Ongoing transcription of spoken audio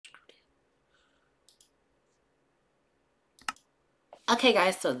Okay,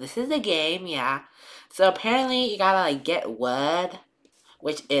 guys, so this is the game, yeah. So apparently you gotta, like, get wood,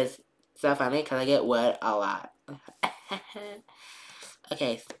 which is so funny because I get wood a lot.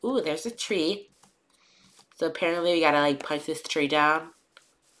 Okay, ooh, there's a tree. So apparently we gotta, like, punch this tree down.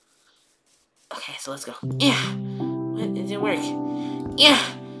 Okay, so let's go. Yeah! What? It didn't work. Yeah!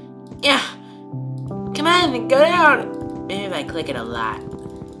 Yeah! Come on, go down! Maybe if I click it a lot.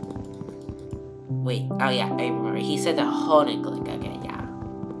 Wait, oh yeah, I remember. He said to hold and click. Okay, yeah.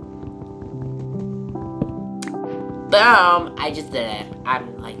 Boom! I just did it.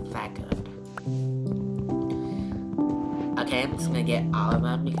 I'm like that good. Okay, I'm just gonna get all of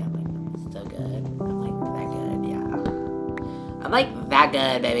them because like I'm so good. I'm like that good, yeah. I'm like that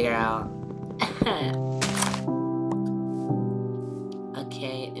good, baby girl.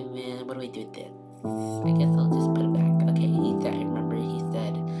 Okay, and then what do we do with this? I guess I'll just put it back. Okay, he said, I remember he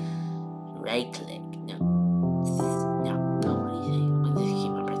said right click. No. No. No, what do you think? I'm gonna just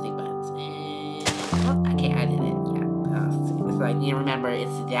keep on pressing buttons. And oh, okay, I did it. Yeah. So I need to remember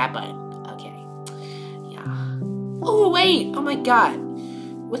it's that button. Okay. Yeah. Oh wait! Oh my god!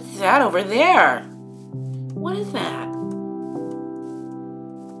 What's that over there? What is that?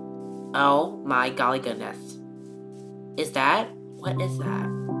 Oh my golly goodness. Is that? What is that?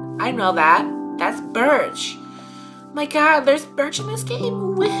 I know that. That's birch. My god, there's birch in this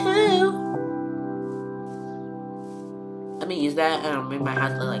game. Woohoo! Let me use that and make my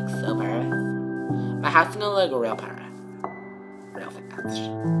house look like so perfect. My house is gonna look real perfect. Real fast.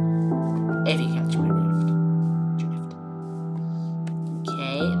 If you catch my drift.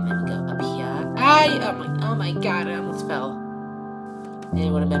 Okay, and then we go up here. Oh my god, I almost fell. And it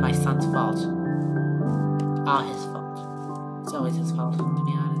would have been my son's fault. All his fault. It's always his fault, to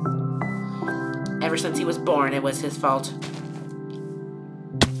be honest. Ever since he was born, it was his fault.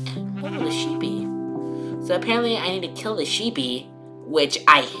 Oh, the sheepy. So apparently I need to kill the sheepy, which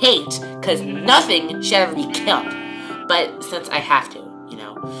I hate, because nothing should ever be killed. But since I have to, you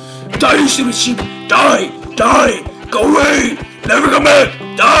know. Die, you stupid sheep! Die! Die! Go away! Never come back!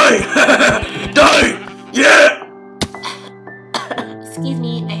 Die! Die! Yeah! Excuse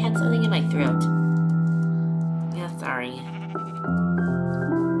me, I had something in my throat. Yeah, sorry.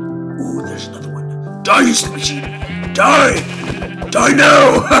 Ooh, there's another one. Die, you stupid sheep! Die! Die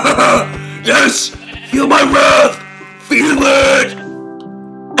now! Yes! Feel my wrath! Feel it!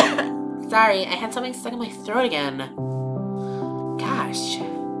 Sorry, I had something stuck in my throat again. Gosh. Is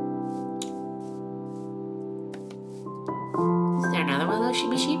there another one of those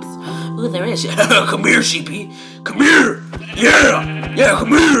sheepy sheeps? Ooh, there is. Come here, sheepy! Come here! Yeah! Yeah, come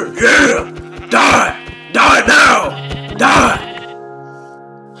here! Yeah! Die! Die now! Die!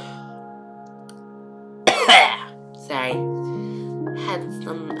 Sorry. Had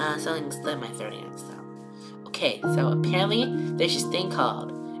something stuck in my throat again, so. Okay, so apparently there's this thing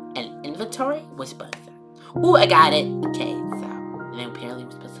called an inventory whisper. Ooh, I got it. Okay, so and then apparently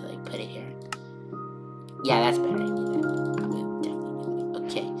we're supposed to like put it here. Yeah, that's better. I need that. I would definitely need that.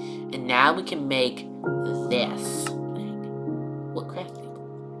 Okay, and now we can make this thing. What crafting?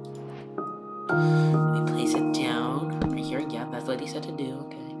 We place it down right here. Yeah, that's what he said to do.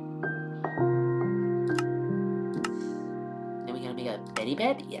 Okay. Then we gotta make a beddy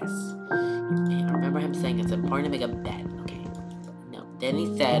bed. Yes. I remember him saying it's important to make a bed. Okay. No. Then he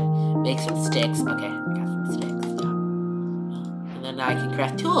said, make some sticks. Okay, I got some sticks. Yeah. And then I can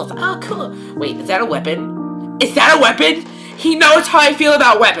craft tools. Oh, cool. Wait, is that a weapon? Is that a weapon? He knows how I feel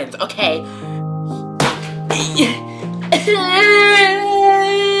about weapons. Okay.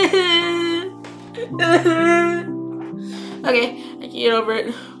 Okay, I can get over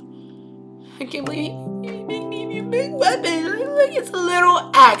it. I can't believe he made me a big weapon. Look, it's a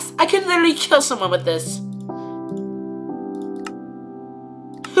little axe. I could literally kill someone with this.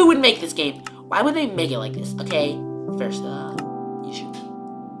 Who would make this game? Why would they make it like this? Okay, first you should die.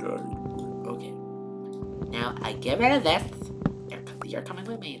 Okay. Now I get rid of this. You're coming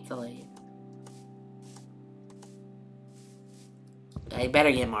with me, silly. I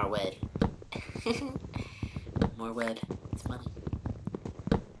better get more wood. More wood. It's funny.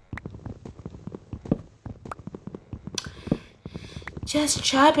 Just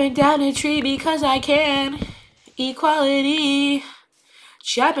chopping down a tree because I can. Equality.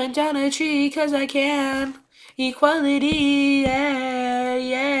 Chopping down a tree because I can. Equality, yeah,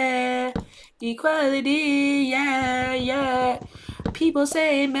 yeah. Equality, yeah, yeah. People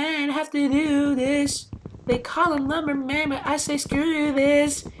say men have to do this. They call him lumberman, but I say screw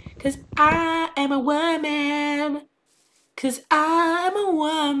this. Cause I am a woman. Cause I'm a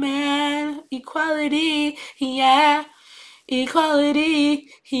woman. Equality, yeah. Equality,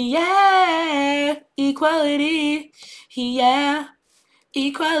 yeah. Equality, yeah.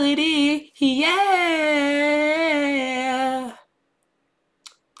 Equality, yeah.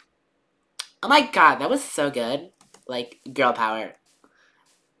 Oh my god, that was so good. Like, girl power.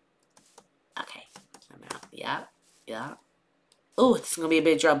 Okay. So now, yeah, yeah. Oh, this is gonna be a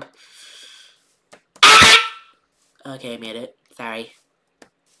big jump. Okay, I made it. Sorry.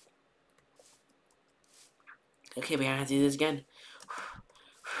 Okay, we're gonna have to do this again.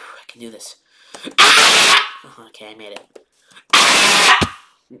 I can do this. Okay, I made it.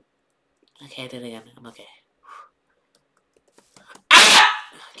 Okay, I did it again. I'm okay.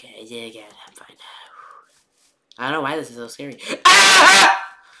 Okay, I did it again. I'm fine. I don't know why this is so scary. Okay,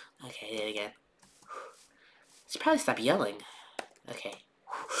 I did it again. I should probably stop yelling. Okay.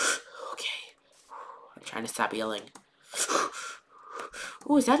 Okay. I'm trying to stop yelling.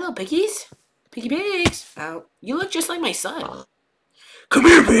 Oh, is that little piggies? Piggy pigs! Oh, you look just like my son. Come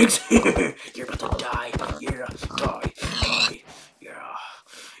here, pigs! You're about to die. Yeah, die. Die. Yeah.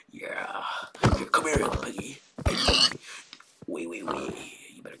 Yeah. Here, come here, little piggy. Wait.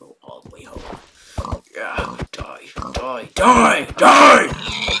 You better go all the way home. Yeah. Die. Die. Die. Die!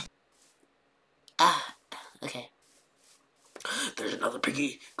 Ah, okay. There's another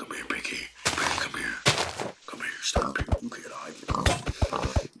piggy. Come here, piggy. Come here. Come here. Stop, piggy. You can't hide.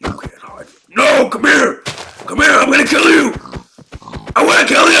 You can't hide. No! Come here! Come here! I'm gonna kill you! I wanna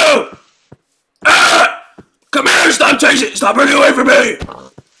kill you! Ah! Come here! Stop chasing! Stop running away from me!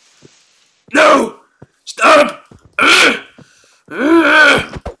 No! Stop! Ow!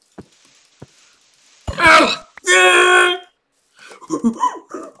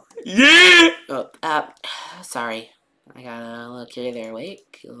 Yeah! Oh, sorry. I got a little carried away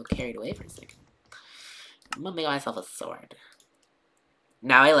for a second. I'm gonna make myself a sword.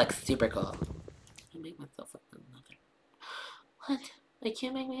 Now I look super cool. I'll make myself another. What? I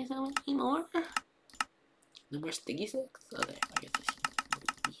can't make myself anymore? No more sticky sticks? Okay, I guess I should do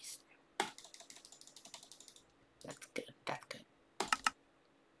these. That's good, that's good.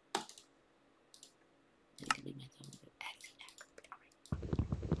 I can make myself another axie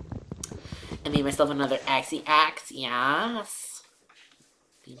axe. I made myself another axie axe, yes.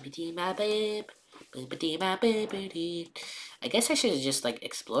 I guess I should just like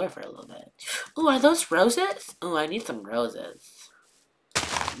explore for a little bit. Ooh, are those roses? Ooh, I need some roses.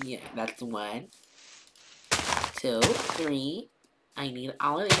 Yeah, that's 1, 2, 3. I need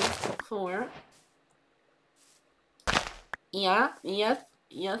all of these. 4. Yeah, yes,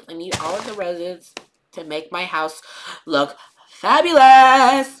 I need all of the roses to make my house look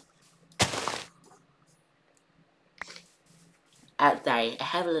fabulous. Sorry, I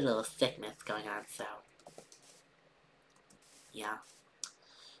have a little sickness going on, so yeah.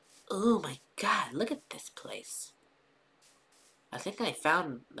 Oh my god, look at this place. I think I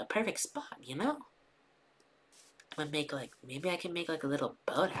found the perfect spot, you know? I'm gonna make like, maybe I can make like a little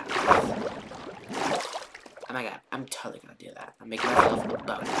boathouse. Oh my god, I'm totally gonna do that. I'm making myself a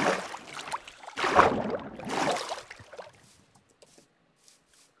boat.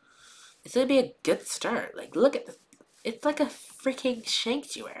 It's gonna be a good start. Like, look at this. It's like a freaking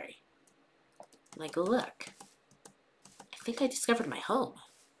sanctuary. Like, look. I think I discovered my home.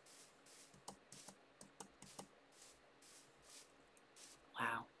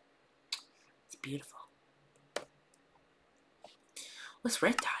 Wow. It's beautiful. What's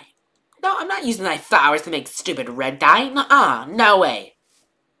red dye? No, I'm not using my flowers to make stupid red dye. Nuh-uh, no way.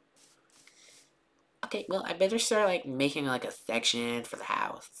 Okay, well, I better start, like, making, like, a section for the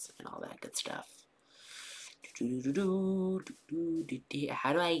house and all that good stuff. How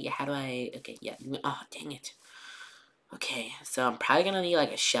do I, okay, yeah, oh, dang it. Okay, so I'm probably gonna need,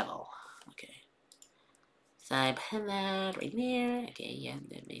 like, a shovel. Okay. So I put that right there. Okay, yeah,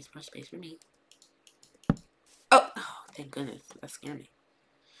 that makes more space for me. Oh, thank goodness, that scared me.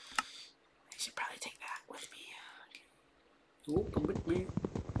 I should probably take that with me. Okay. Oh, come with me.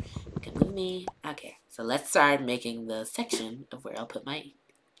 Come with me. Okay, so let's start making the section of where I'll put my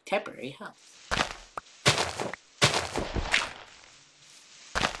temporary house.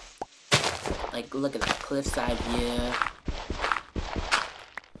 Like, look at that cliffside view.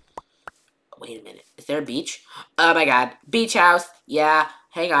 Wait a minute. Is there a beach? Oh my god. Beach house. Yeah.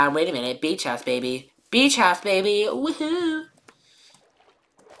 Hang on. Wait a minute. Beach house, baby. Beach house, baby. Woohoo.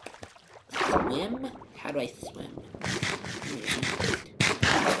 Swim? How do I swim?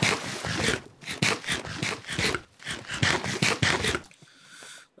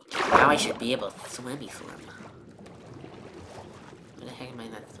 Okay, now I should be able to swim. What the heck am I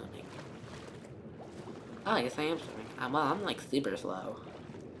not swimming? Oh, I guess I am swimming. Well, I'm like super slow.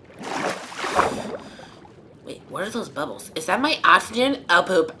 Wait, what are those bubbles? Is that my oxygen? Oh,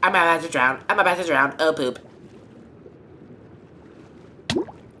 poop. I'm about to drown. I'm about to drown. Oh, poop.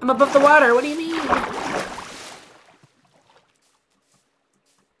 I'm above the water. What do you mean?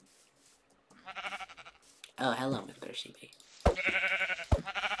 Oh, hello, Mr. Sheepy.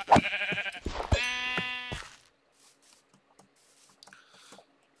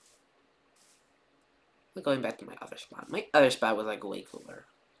 I'm going back to my other spot. My other spot was like way cooler.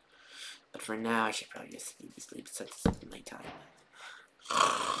 But for now, I should probably just sleep since it's nighttime.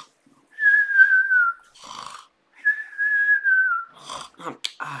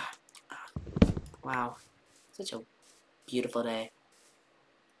 Wow. Such a beautiful day.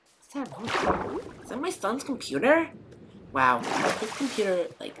 What's that noise? Is that my son's computer? Wow. His computer,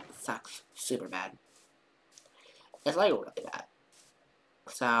 like, sucks super bad. It's like really bad.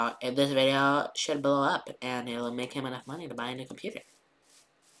 So, if this video should blow up, and it'll make him enough money to buy a new computer.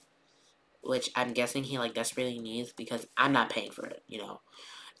 Which I'm guessing he, like, desperately needs, because I'm not paying for it, you know.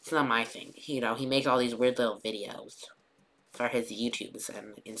 It's not my thing. You know, he makes all these weird little videos for his YouTubes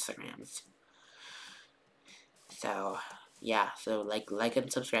and Instagrams. So, yeah. So, like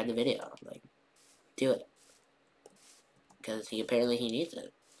and subscribe the video. Like, do it. Because apparently he needs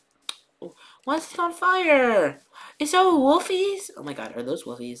it. Why is it on fire? It's all wolfies? Oh my god, are those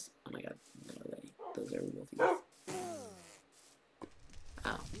wolfies? Oh my god. No way. Those are wolfies.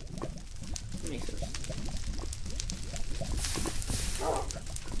 Oh. That makes sense.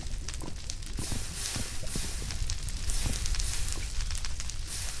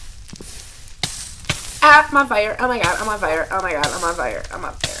 Ah, I'm on fire. Oh my god, I'm on fire. Oh my god, I'm on fire. I'm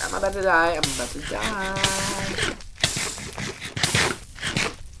on fire. I'm about to die. I'm about to die.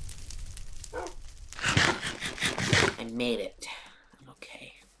 I made it. I'm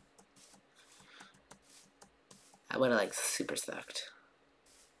okay. I would have like super sucked.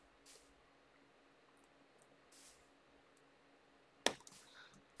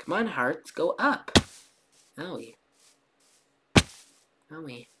 Come on, hearts, go up. Owie.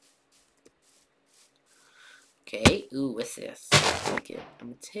 Owie. Okay, ooh, what's this? Take it. I'm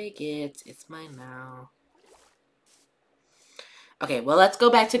gonna take it. It's mine now. Okay, well, let's go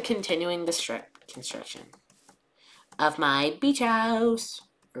back to continuing the construction of my beach house.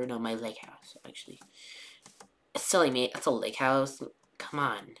 Or no, my lake house, actually. Silly me, it's a lake house. Come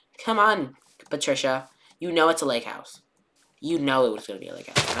on. Come on, Patricia. You know it's a lake house. You know it was gonna be a lake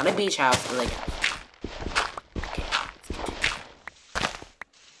house. Not a beach house, a lake house. Okay, let's continue.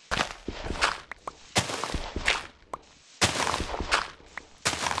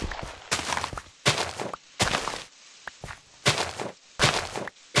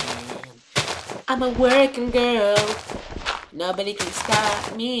 I'm a working girl. Nobody can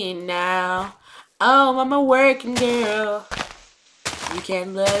stop me now. Oh, I'm a working girl. You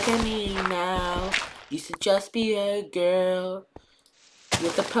can't look at me now. Used to just be a girl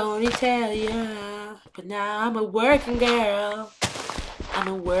with a ponytail, yeah. But now I'm a working girl. I'm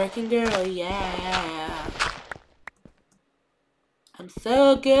a working girl, yeah. I'm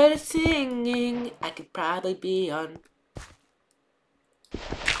so good at singing. I could probably be on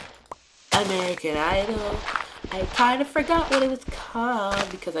American Idol. I kind of forgot what it was called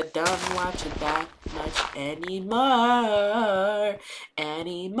because I don't watch it that much anymore.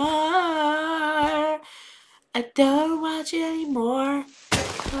 I don't watch it anymore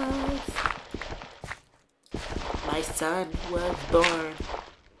because my son was born.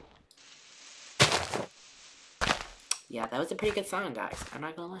 Yeah, that was a pretty good song, guys. I'm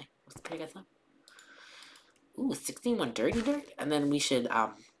not gonna lie. It was a pretty good song. Ooh, 16-1 Dirty Dirt? And then we should,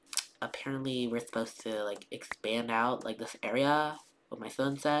 apparently we're supposed to, like, expand out, like, this area, what my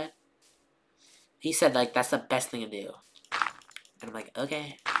son said. He said, like, that's the best thing to do. And I'm like,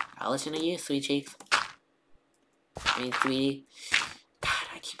 okay, I'll listen to you, sweet cheeks. I mean, sweetie. God,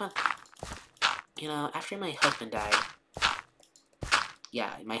 I keep on... You know, after my husband died...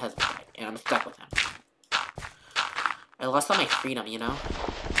 Yeah, my husband died, and I'm stuck with him. I lost all my freedom, you know?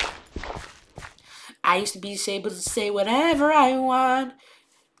 I used to be able to say whatever I want.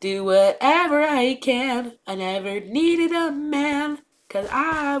 Do whatever I can. I never needed a man. Cause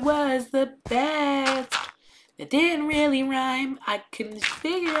I was the best. It didn't really rhyme. I couldn't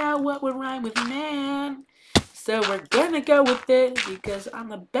figure out what would rhyme with man. So we're gonna go with it. Because I'm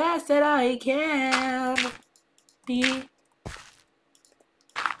the best that I can be.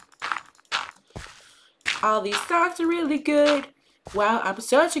 All these songs are really good. Wow, I'm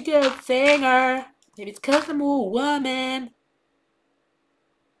such a good singer. Maybe it's cause I'm a woman.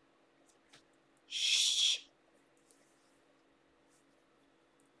 Shh.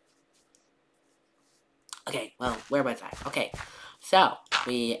 Okay, well, where was I? Okay, so,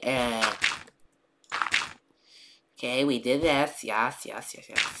 okay, we did this. Yes.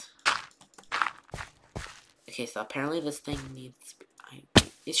 Okay, so apparently this thing needs...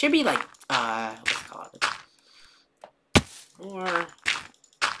 It should be like, what's it called? More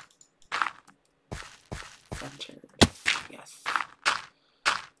centered. Yes.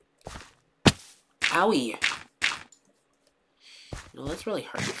 Owie. No, that's really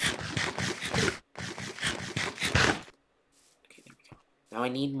hurt. Okay, there we go. Now I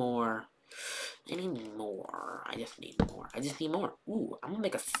need more. I need more. I just need more. I just need more. Ooh, I'm gonna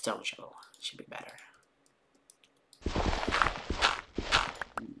make a stone shovel. Should be better.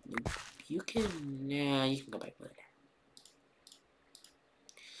 You can, yeah, you can go back later.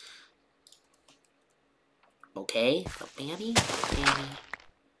 Okay, so Fanny.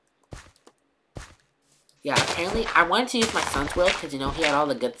 Yeah, apparently, I wanted to use my son's world because, you know, he had all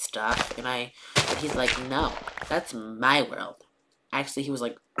the good stuff, but he's like, no, that's my world. Actually, he was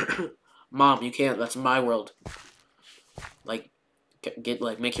like, Mom, you can't, that's my world. Like,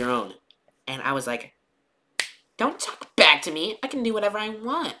 make your own. And I was like, don't talk back to me, I can do whatever I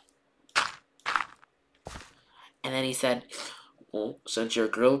want. And then he said, well, since you're a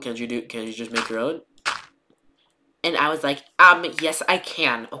girl, can't you just make your own? And I was like, yes, I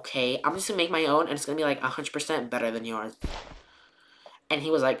can, okay? I'm just gonna make my own, and it's gonna be like 100% better than yours. And he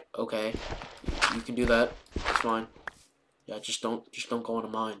was like, okay, you can do that. It's fine. Yeah, just don't go into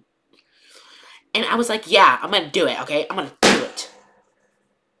mine. And I was like, yeah, I'm gonna do it, okay? I'm gonna do it.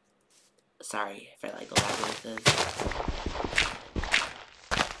 Sorry if I like the loud noises.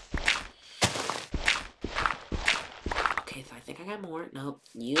 Okay, so I think I got more. Nope.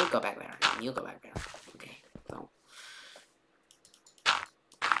 You go back there. You go back there. Okay, so.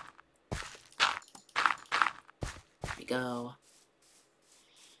 Here we go.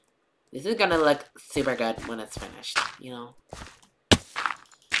 This is gonna look super good when it's finished, you know?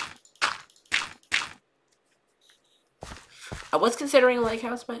 I was considering a lake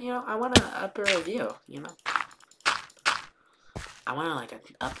house, but, you know, I want an upper view, you know? I want like an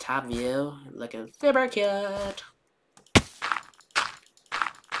up top view, looking super cute.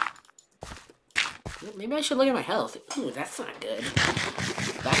 Maybe I should look at my health. Ooh, that's not good.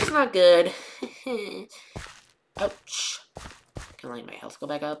 That's not good. Ouch. Can I let my health go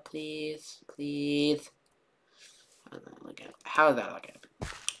back up, please? Please. How does that look?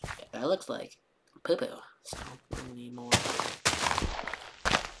 That looks like poo-poo. So, we need more.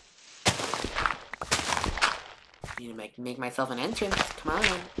 Need to make myself an entrance. Come on.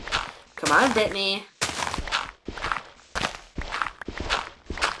 Come on, Brittany.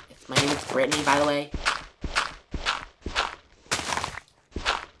 My name is Brittany, by the way.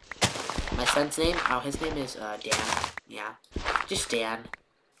 My son's name? Oh, his name is, Dan. Yeah. Just Dan.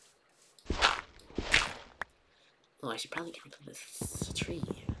 Oh, I should probably get rid of this tree.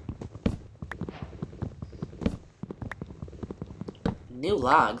 New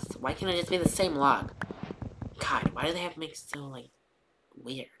logs? Why can't it just be the same log? God, why do they have to make it so, like,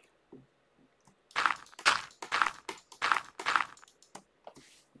 weird?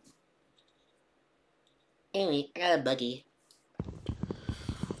 Anyway, I got a buggy.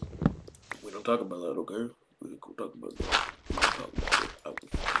 We don't talk about that, okay? We don't talk about that. We don't talk about it.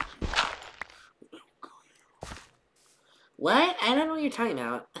 What? I don't know what you're talking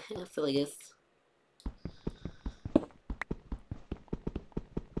about. Silly goose.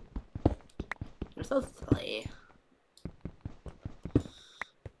 You're so silly.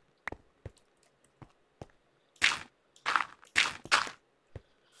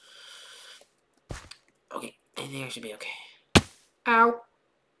 Okay, I think I should be okay. Ow.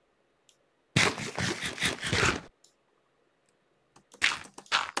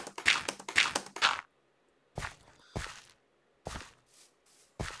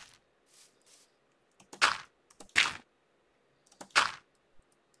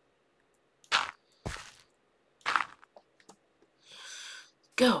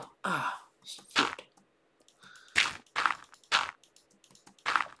 Go. Ah, shoot.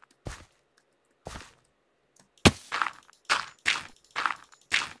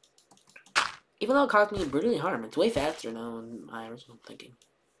 Even though it caused me brutally harm, it's way faster now than my original thinking.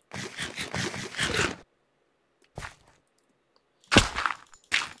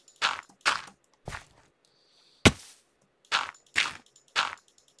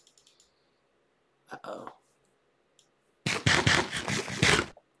 Uh-oh.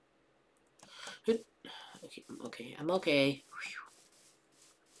 Okay, I'm okay. I'm okay.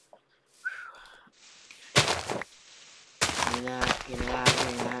 Give me that, give me that, give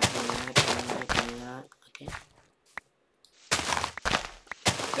me that, give me that, give me that, give me that. Okay.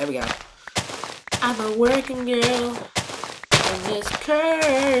 There we go. I'm a working girl in this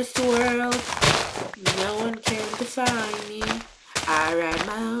cursed world. No one can define me. I write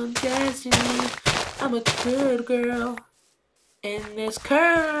my own destiny. I'm a good girl. In this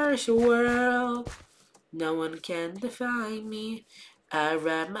cursed world, no one can define me. I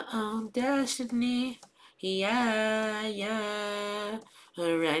write my own destiny. Yeah, yeah.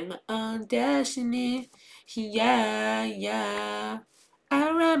 I write my own destiny. Yeah, yeah.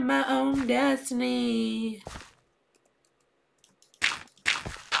 I write my own destiny.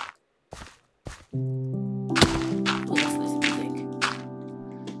 Let's listen to music.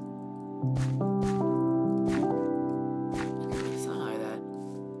 Something like that.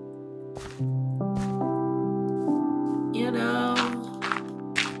 You know,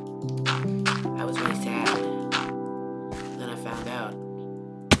 I was really sad. Then I found out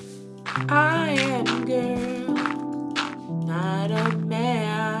I am a girl, not a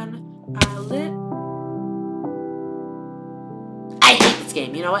man. I hate this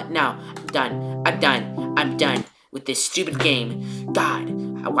game. You know what? No, I'm done. I'm done with this stupid game. God,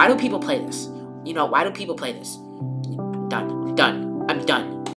 why do people play this? You know, why do people play this? I'm done.